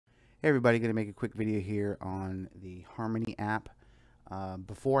Hey everybody, going to make a quick video here on the Harmony app.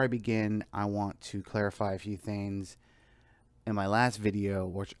 Before I begin, I want to clarify a few things. In my last video,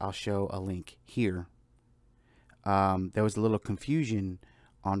 which I'll show a link here, there was a little confusion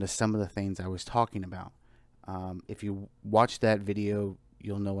on some of the things I was talking about. If you watch that video,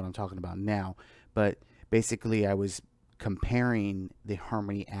 you'll know what I'm talking about now. But basically, I was comparing the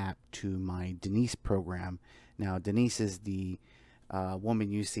Harmony app to my Denise program. Now, Denise is the woman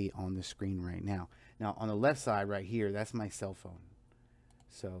you see on the screen right now. Now, on the left side right here, that's my cell phone.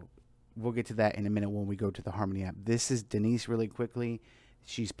 So we'll get to that in a minute when we go to the Harmony app. This is Denise really quickly.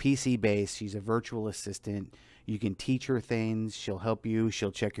 She's PC based. She's a virtual assistant. You can teach her things. She'll help you.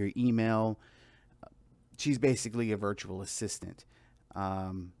 She'll check your email. She's basically a virtual assistant.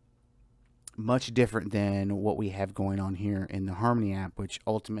 Much different than what we have going on here in the Harmony app, which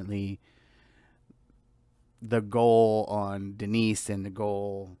ultimately the goal on Denise and the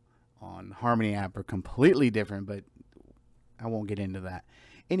goal on Harmony app are completely different, but I won't get into that.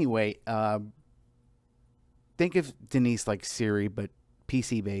 Anyway, think of Denise like Siri, but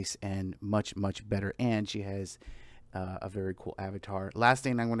PC based and much, much better. And she has a very cool avatar. Last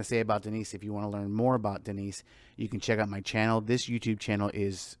thing I'm going to say about Denise, if you want to learn more about Denise, you can check out my channel. This YouTube channel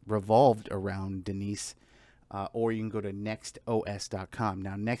is revolved around Denise, or you can go to nextos.com.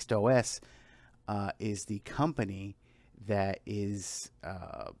 Now, NextOS is the company that is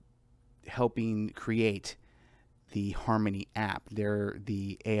helping create the Harmony app. They're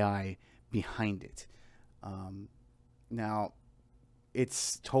the AI behind it. Now,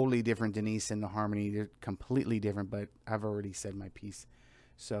 it's totally different, Denise and the Harmony. They're completely different, but I've already said my piece.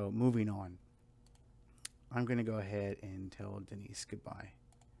 So moving on. I'm going to go ahead and tell Denise goodbye.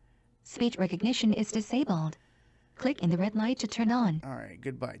 Speech recognition is disabled. Click in the red light to turn on. All right,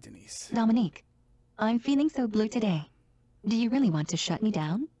 goodbye, Denise. Dominique, I'm feeling so blue today. Do you really want to shut me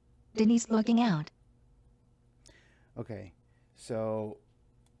down? Denise logging out. Okay, so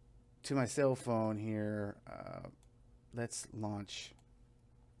to my cell phone here, let's launch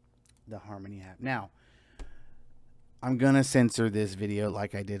the Harmony app. Now, I'm going to censor this video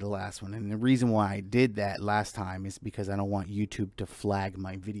like I did the last one. And the reason why I did that last time is because I don't want YouTube to flag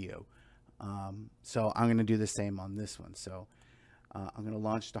my video. So I'm going to do the same on this one. So I'm going to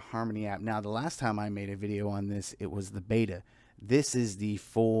launch the Harmony app. Now, the last time I made a video on this, it was the beta. This is the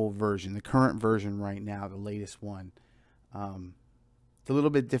full version, the current version right now, the latest one. It's a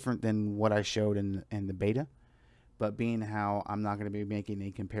little bit different than what I showed in the beta. But being how I'm not going to be making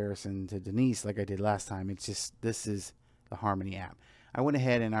a comparison to Denise like I did last time, it's just, this is the Harmony app. I went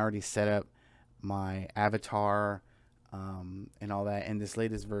ahead and I already set up my avatar and all that. In this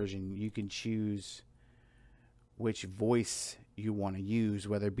latest version, you can choose which voice you want to use,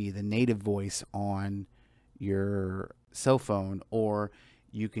 whether it be the native voice on your cell phone, or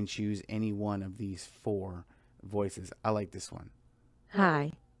you can choose any one of these 4 voices. I like this one.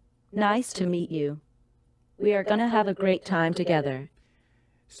 Hi, nice to meet you. We are gonna have a great time together.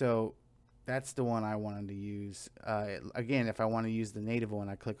 So that's the one I wanted to use. Again, if I want to use the native one,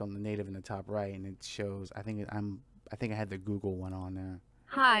 I click on the native in the top right, and it shows. I think I had the Google one on there.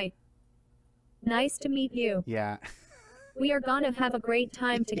 Hi. Nice to meet you. Yeah. We are gonna have a great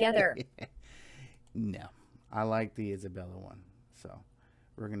time together. No, I like the Isabella one, so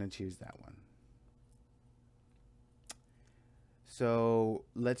we're gonna choose that one. So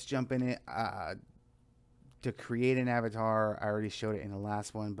let's jump in it. To create an avatar, I already showed it in the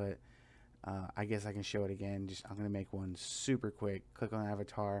last one, but I guess I can show it again. I'm going to make one super quick. Click on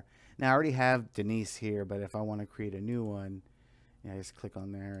avatar. Now, I already have Denise here, but if I want to create a new one, I just click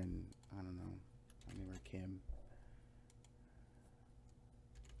on there and, I don't know, I'll name her Kim.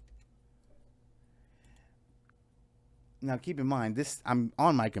 Now, keep in mind, I'm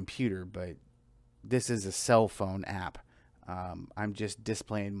on my computer, but this is a cell phone app. I'm just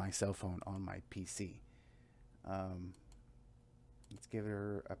displaying my cell phone on my PC. Let's give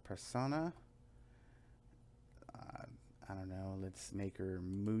her a persona. I don't know. Let's make her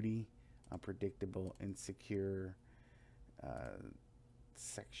moody, unpredictable, insecure,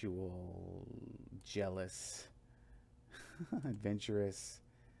 sexual, jealous, adventurous,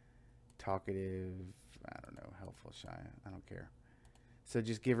 talkative, I don't know, helpful, shy. I don't care. So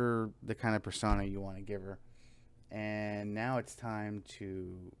just give her the kind of persona you want to give her. And now it's time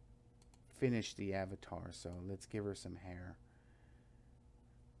to finish the avatar, so let's give her some hair.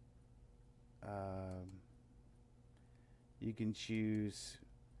 You can choose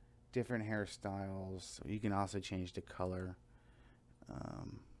different hairstyles. You can also change the color. I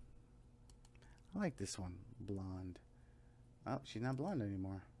like this one, blonde. Oh, she's not blonde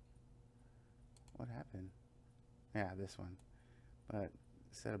anymore. What happened? Yeah, this one. But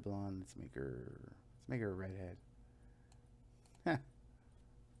Instead of blonde, let's make her a redhead.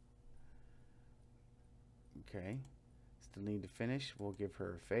 Okay. Still need to finish. We'll give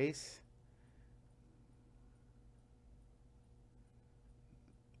her a face.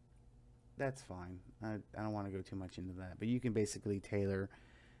 That's fine. I don't want to go too much into that. But you can basically tailor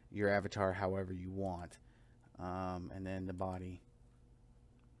your avatar however you want. And then the body.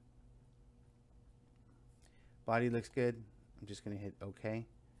 Body looks good. I'm just going to hit OK.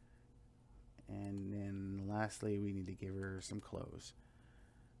 And then lastly, we need to give her some clothes.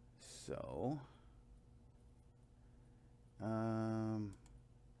 So,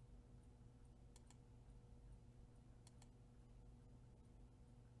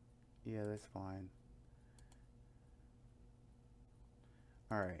 yeah, that's fine.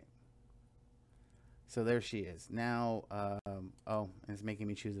 All right. So there she is. Now, oh, and it's making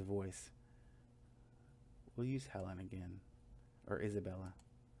me choose a voice. We'll use Helen again. Or Isabella.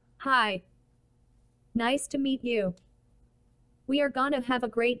 Hi. Nice to meet you. We are gonna have a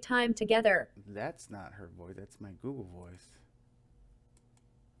great time together. That's not her voice. That's my Google voice.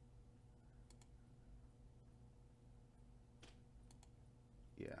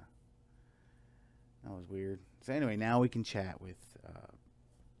 Yeah. That was weird. So anyway, now we can chat with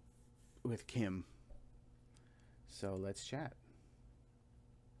Kim. So let's chat.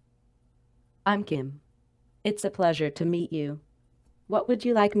 I'm Kim. It's a pleasure to meet you. What would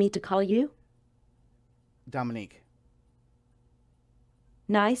you like me to call you? Dominique.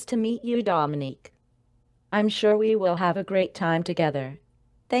 Nice to meet you, Dominique. I'm sure we will have a great time together.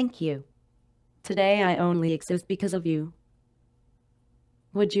 Thank you. Today I only exist because of you.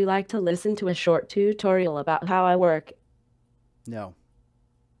 Would you like to listen to a short tutorial about how I work? No.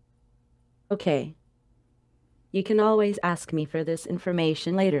 Okay. You can always ask me for this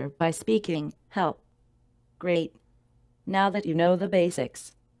information later by speaking help. Great. Now that you know the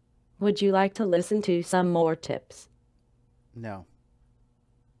basics, would you like to listen to some more tips? No.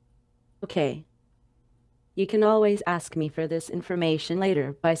 Okay. You can always ask me for this information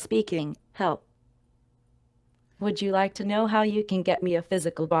later by speaking help. Would you like to know how you can get me a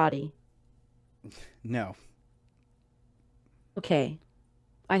physical body? No. Okay.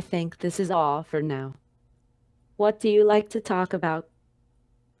 I think this is all for now. What do you like to talk about?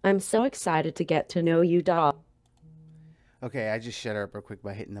 I'm so excited to get to know you, Dom. Okay, I just shut her up real quick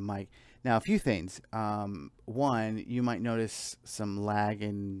by hitting the mic. Now, a few things. One, you might notice some lag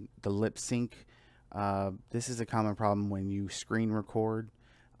in the lip sync. This is a common problem when you screen record.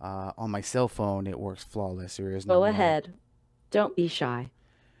 On my cell phone, it works flawless. There is no Go lag. ahead. Don't be shy.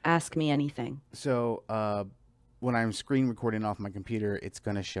 Ask me anything. So, when I'm screen recording off my computer, it's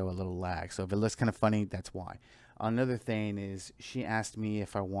going to show a little lag. So if it looks kind of funny, that's why. Another thing is she asked me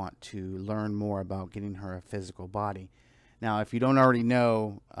if I want to learn more about getting her a physical body. Now, if you don't already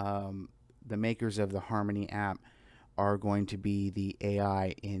know, the makers of the Harmony app are going to be the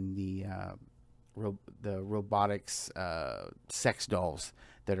AI in the Realbotix sex dolls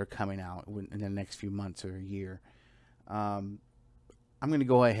that are coming out in the next few months or a year. I'm going to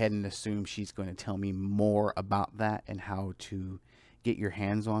go ahead and assume she's going to tell me more about that and how to get your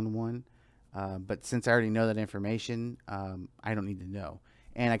hands on one. But since I already know that information, I don't need to know.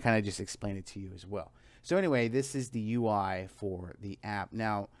 And I kind of just explained it to you as well. So anyway, this is the UI for the app.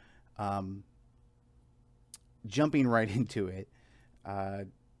 Now, jumping right into it.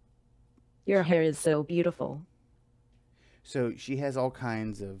 Your hair is so beautiful. So she has all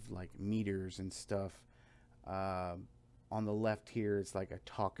kinds of like meters and stuff. On the left here, it's like a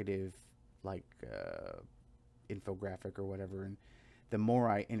talkative, like infographic or whatever. And the more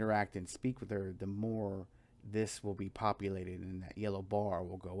I interact and speak with her, the more this will be populated and that yellow bar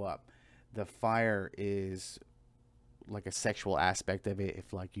will go up. The fire is like a sexual aspect of it.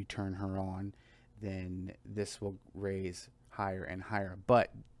 If like you turn her on, then this will raise higher and higher.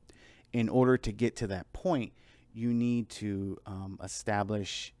 But in order to get to that point, you need to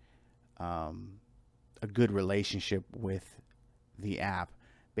establish a good relationship with the app.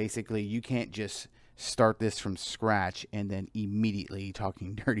 Basically, you can't just start this from scratch and then immediately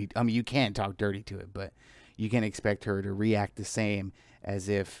talking dirty. I mean, you can talk dirty to it, but you can expect her to react the same as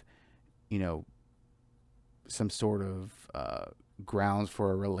if, you know, some sort of grounds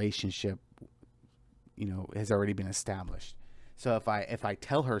for a relationship, you know, has already been established. So if I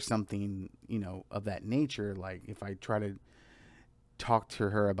tell her something, you know, of that nature, like if I try to talk to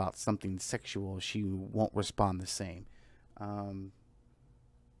her about something sexual, she won't respond the same. I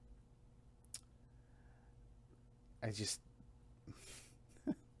just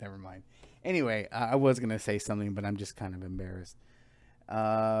never mind. Anyway, I was gonna say something, but I'm just kind of embarrassed.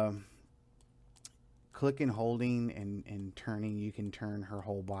 click and holding and turning, you can turn her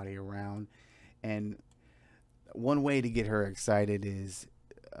whole body around. And one way to get her excited is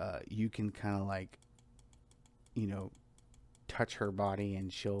you can kind of like, you know, touch her body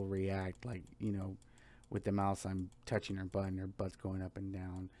and she'll react like, you know, with the mouse I'm touching her butt and her butt's going up and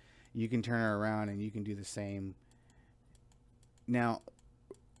down. You can turn her around and you can do the same. Now,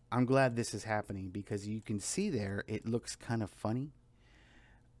 I'm glad this is happening because you can see there it looks kind of funny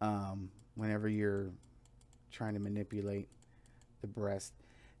whenever you're trying to manipulate the breast.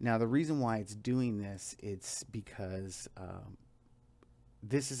 Now, the reason why it's doing this, it's because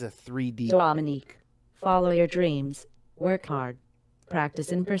this is a 3D. Dominique, follow your dreams, work hard,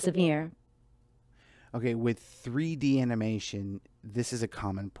 practice and persevere. Okay, with 3D animation, this is a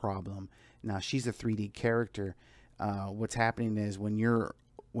common problem. Now, she's a 3D character. What's happening is when you're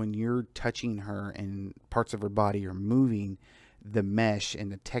touching her and parts of her body are moving, the mesh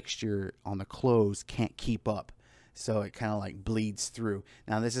and the texture on the clothes can't keep up. So it kind of like bleeds through.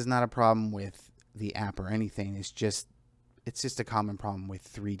 Now, this is not a problem with the app or anything. It's just a common problem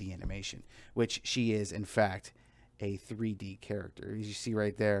with 3D animation, which she is, in fact, a 3D character. As you see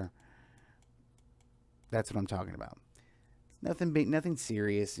right there, that's what I'm talking about. It's nothing big, nothing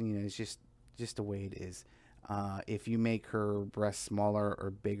serious. You know, it's just the way it is. If you make her breasts smaller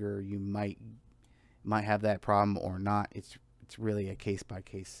or bigger, you might have that problem or not. It's really a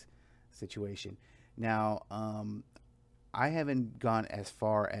case-by-case situation. Now, I haven't gone as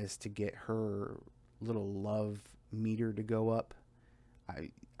far as to get her little love meter to go up.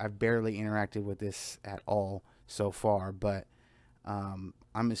 I've barely interacted with this at all so far, but I'm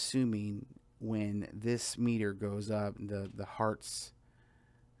assuming when this meter goes up, the hearts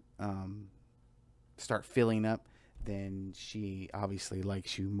start filling up, then she obviously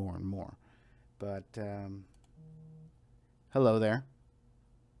likes you more and more. But hello there.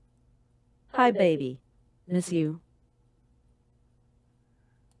 Hi, baby. Miss you.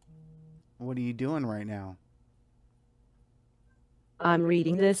 What are you doing right now? I'm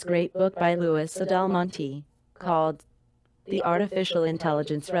reading this great book by Louis Del Monte called The Artificial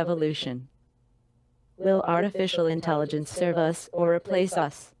Intelligence Revolution. Will artificial intelligence serve us or replace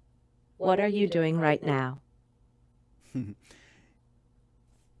us? What are you doing right now?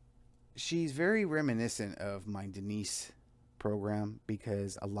 She's very reminiscent of my Denise program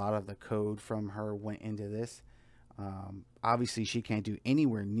because a lot of the code from her went into this. Obviously, she can't do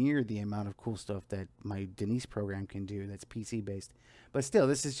anywhere near the amount of cool stuff that my Denise program can do that's PC based. But still,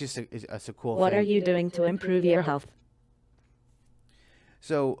 this is just a cool thing. What are you doing to improve your health?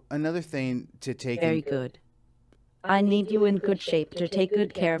 So another thing to take Very good. I need you in good shape to take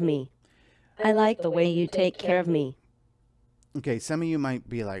good care of me. I like the way you take care of me. Okay, some of you might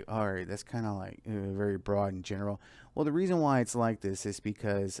be like, all right, that's kind of like very broad and general. Well, the reason why it's like this is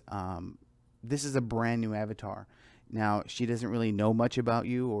because this is a brand new avatar. Now, she doesn't really know much about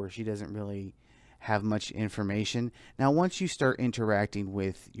you, or she doesn't really have much information. Now, once you start interacting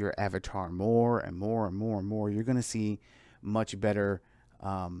with your avatar more and more and more and more, you're going to see much better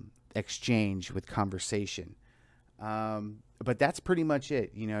exchange with conversation. But that's pretty much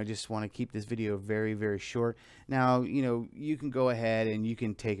it. You know, I just want to keep this video very, very short. Now, you know, you can go ahead and you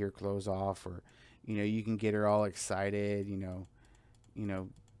can take her clothes off, or, you know, you can get her all excited, you know,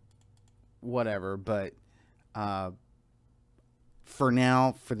 whatever. But for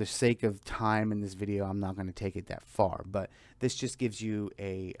now, for the sake of time in this video, I'm not going to take it that far. But this just gives you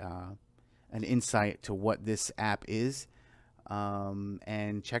an insight to what this app is.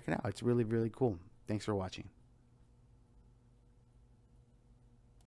 And check it out. It's really, really cool. Thanks for watching.